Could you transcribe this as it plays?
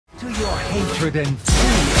your hatred and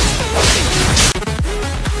fear.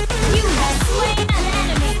 You have slain an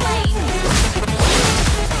enemy.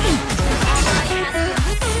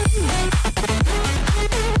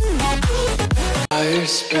 Fire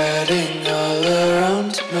spreading all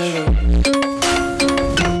around my room.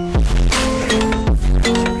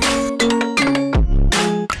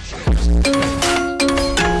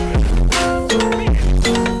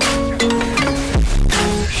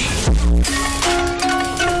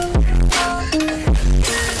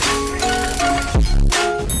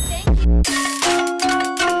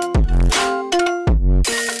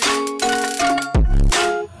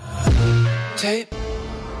 Tape.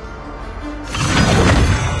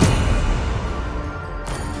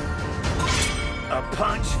 A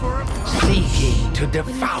punch for a punch. Seeking to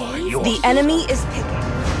devour your The enemy is picking.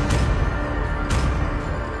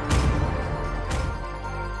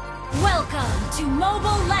 Welcome to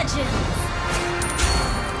Mobile Legends.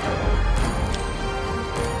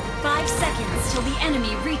 5 seconds till the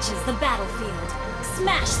enemy reaches the battlefield.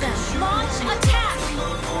 Smash them. Launch attack.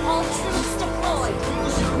 All troops deployed.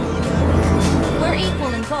 We're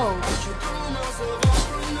equal in gold.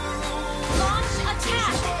 Launch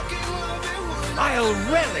attack. I'll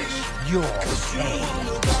relish your pain.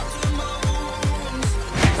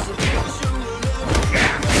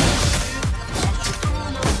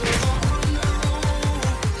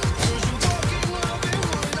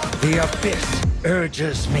 The abyss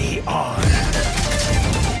urges me on.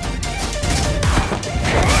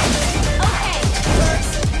 Okay,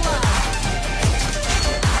 first blood.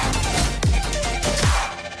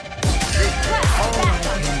 Request All I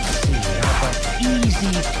backup. can see are but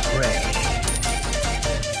easy prey.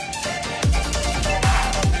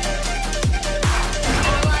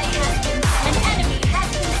 Ally has been, an enemy has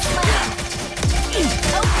been slain.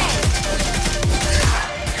 Okay.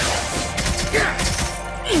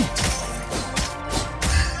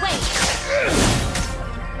 Wait.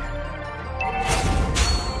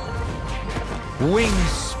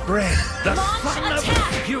 Wings spread, the Launch son of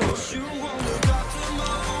attack. pure.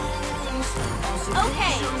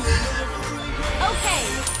 Okay. Okay.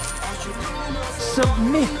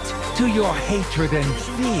 Submit to your hatred and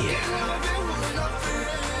fear.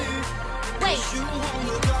 Wait.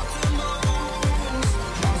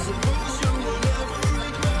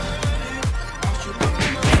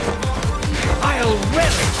 I'll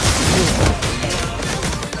relish your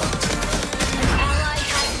Ally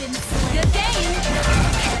has been slain. Good game.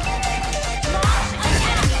 Launch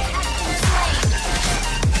attack has been slain.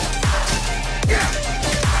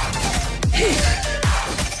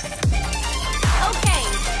 Okay.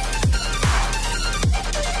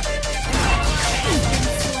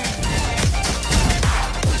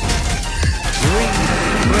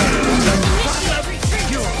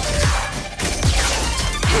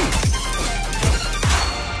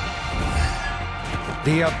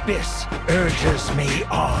 The abyss urges me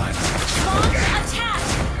on. Launch attack.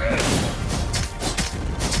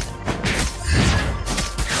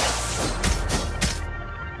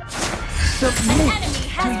 An Submit enemy to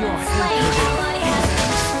has your been slain. Ally has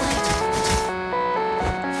been slain.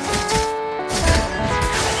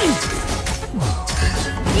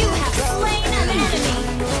 You have slain an enemy.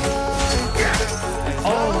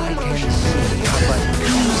 all I can see are but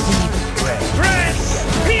easy prey. Friends,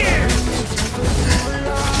 here!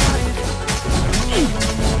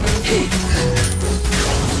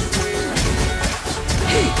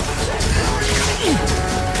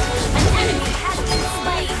 An enemy has been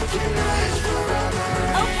slain.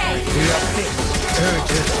 Okay. The abyss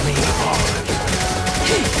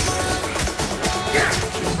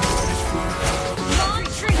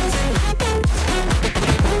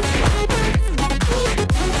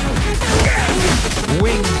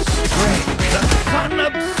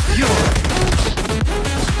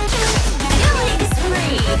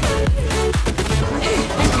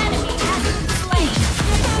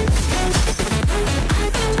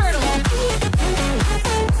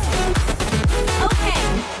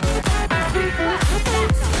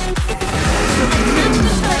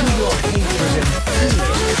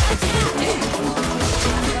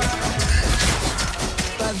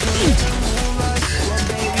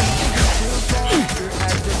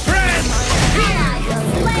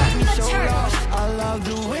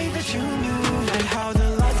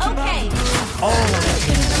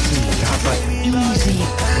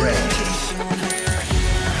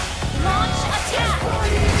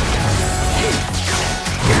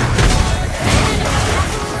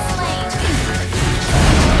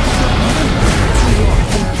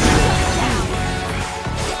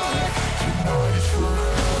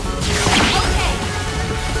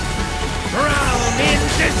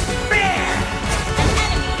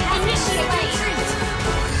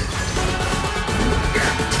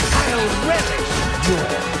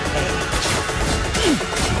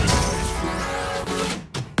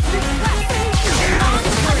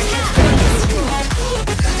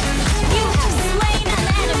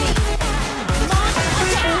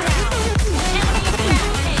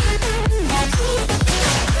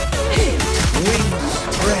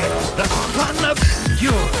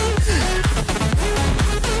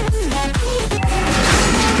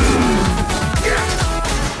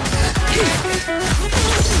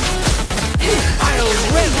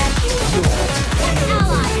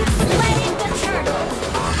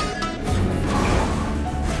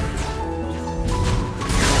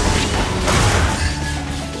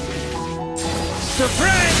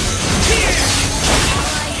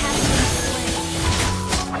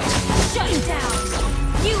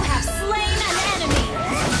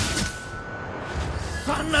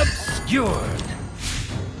obscured.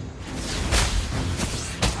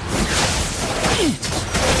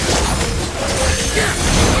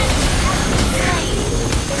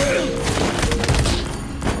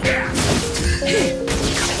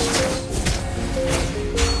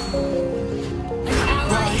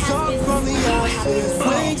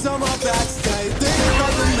 Wings on my back, stay thinking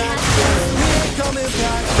about the match. We ain't coming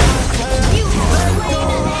back. You have slain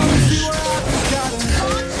an enemy. See what happens, gotta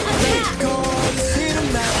let go. See the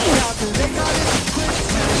match happen. They got it quick.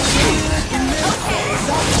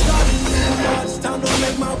 It's time to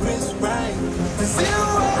make my wrist ring. The zero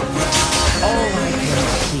All I can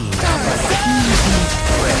see is a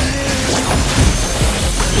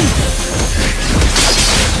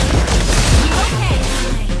Okay.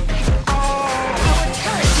 Our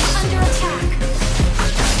turret is under attack.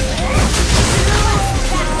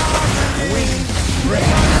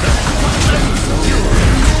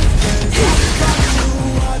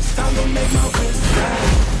 time to make my wrist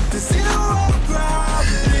ring. The zero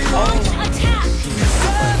gravity. Launch attack.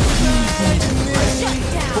 Shut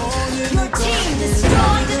down. Your team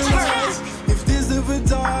destroyed the turret. If this ever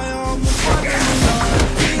die, I'm fucking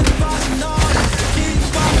keep fighting on, keep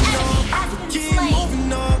fighting on, Enemy has been keep slain.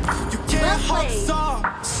 moving up. You can't Well hop played.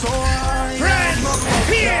 stop. So I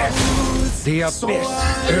the abyss.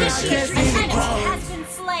 Initiate an enemy has been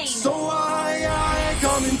slain. So I ain't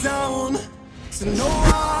coming down. So no,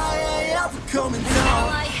 I ain't ever coming down.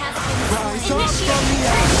 Ally has been Rise slain. up from the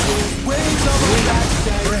Initiate ashes, wings on my back,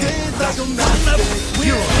 stay days like a matchstick. We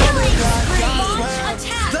ain't coming back, I Launch swear.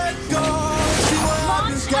 attack. Let go, see what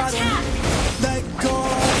happens, Launch gotta attack. let go,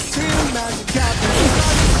 see the magic happen.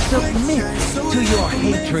 Submit to your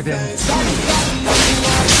hatred and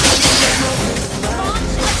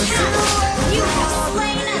You have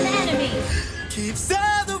slain an enemy. keeps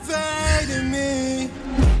elevating me.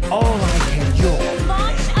 all I can do.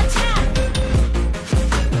 Launch attack.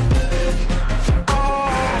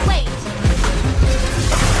 Wait.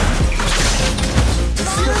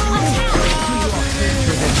 Launch attack.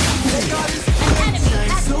 An enemy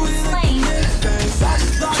has been slain.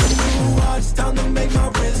 Time to make my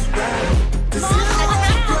wrist